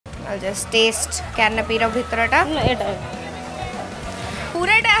I'll just taste canopy ro bhitorata. Eta.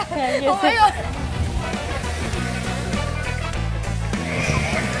 Purata. Oh my god.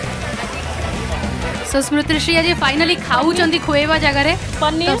 So Smrutishree aji finally खाऊ चंदी खुएवा जगह रे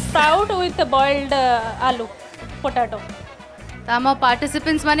Paneer sprout with boiled aloo, potato. तामा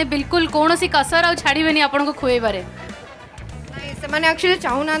participants माने बिल्कुल कौन सी कसर आउ छाड़ी बनी आपण को खुए बारे नहीं से माने एक्चुअली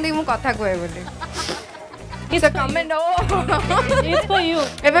चाहू ना दी मु कथा कोए बोली it's a comment It's for you.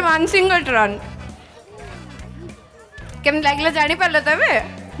 एबे मानसिंग टर्न केम लागला जानि परले तबे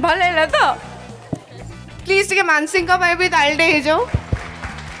भले हेला तो प्लीज टिके मानसिंग का भाई भी तालटे हे जो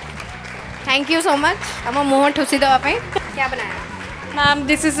थैंक यू सो मच हम मुंह ठुसी दवा पे क्या बनाया Ma'am,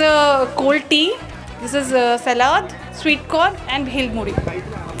 this is a cold tea. This is a salad, sweet corn and bhel muri.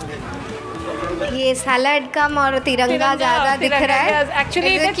 ये सैलड कम और तिरंगा ज्यादा दिख रहा है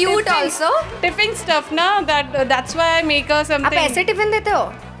Actually, it's cute also Tiffin stuff, na. That's why I make her something. आप ऐसे टिफिन देते हो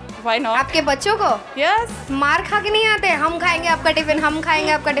Why not? आपके बच्चों को Yes. मार खा के नहीं आते हम खाएंगे आपका टिफिन हम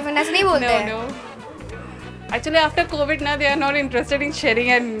खाएंगे आपका टिफिन ऐसे नहीं बोलते हैं No. Actually, after COVID, na, they are not interested in sharing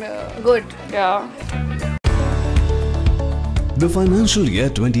and good yeah. The financial year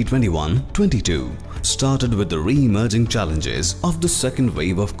 2021-22 started with the re-emerging challenges of the second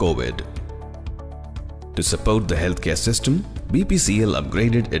wave of COVID. To support the healthcare system, BPCL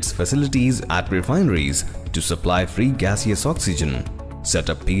upgraded its facilities at refineries to supply free gaseous oxygen, set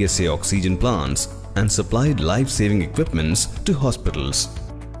up PSA oxygen plants, and supplied life-saving equipments to hospitals.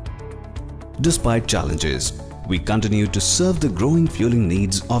 Despite challenges, we continue to serve the growing fueling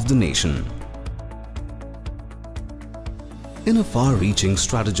needs of the nation. In a far-reaching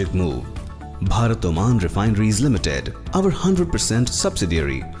strategic move, Bharat Oman Refineries Limited, our 100%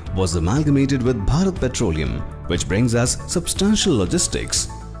 subsidiary, was amalgamated with Bharat Petroleum, which brings us substantial logistics,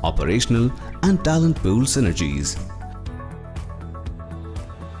 operational and talent pool synergies.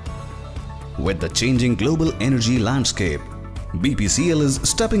 With the changing global energy landscape, BPCL is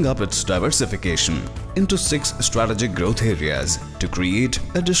stepping up its diversification into 6 strategic growth areas to create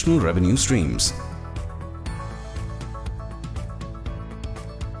additional revenue streams.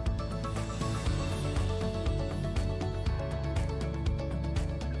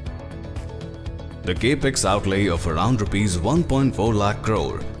 The capex outlay of around rupees 1.4 lakh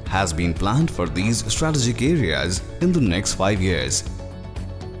crore has been planned for these strategic areas in the next 5 years.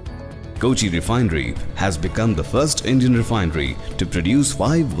 Kochi Refinery has become the first Indian refinery to produce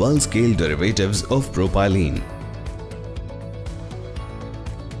 5 world-scale derivatives of propylene.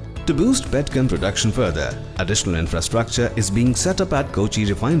 To boost petchem production further, additional infrastructure is being set up at Kochi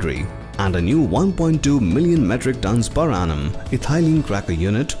Refinery and a new 1.2 million metric tons per annum ethylene cracker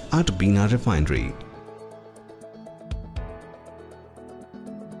unit at Bina Refinery.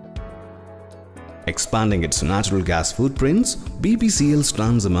 Expanding its natural gas footprints, BPCL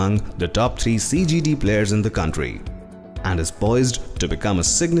stands among the top 3 CGD players in the country and is poised to become a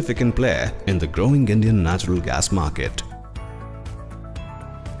significant player in the growing Indian natural gas market.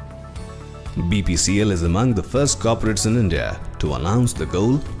 BPCL is among the first corporates in India to announce the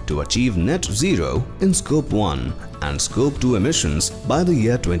goal to achieve net zero in Scope 1 and Scope 2 emissions by the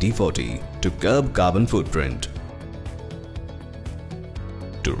year 2040 to curb carbon footprint.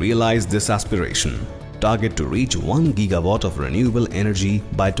 To realize this aspiration, target to reach 1 gigawatt of renewable energy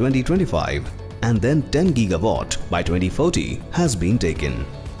by 2025 and then 10 gigawatt by 2040 has been taken.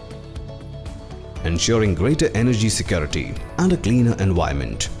 Ensuring greater energy security and a cleaner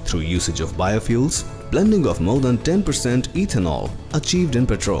environment through usage of biofuels, blending of more than 10% ethanol achieved in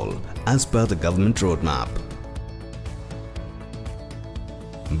petrol as per the government roadmap.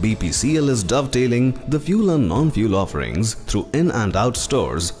 BPCL is dovetailing the fuel and non-fuel offerings through in and out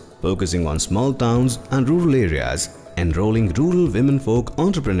stores, focusing on small towns and rural areas, enrolling rural women folk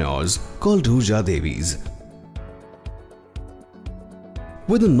entrepreneurs called Urja Devis.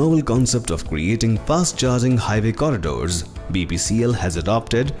 With a novel concept of creating fast-charging highway corridors, BPCL has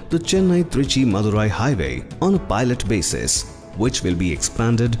adopted the Chennai-Trichy-Madurai highway on a pilot basis, which will be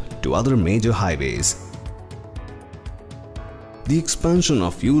expanded to other major highways. The expansion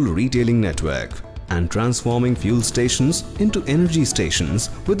of fuel retailing network and transforming fuel stations into energy stations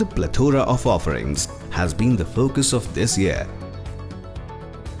with a plethora of offerings has been the focus of this year.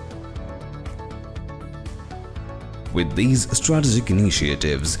 With these strategic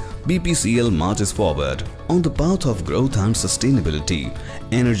initiatives, BPCL marches forward on the path of growth and sustainability,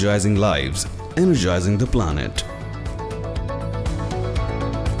 energizing lives, energizing the planet.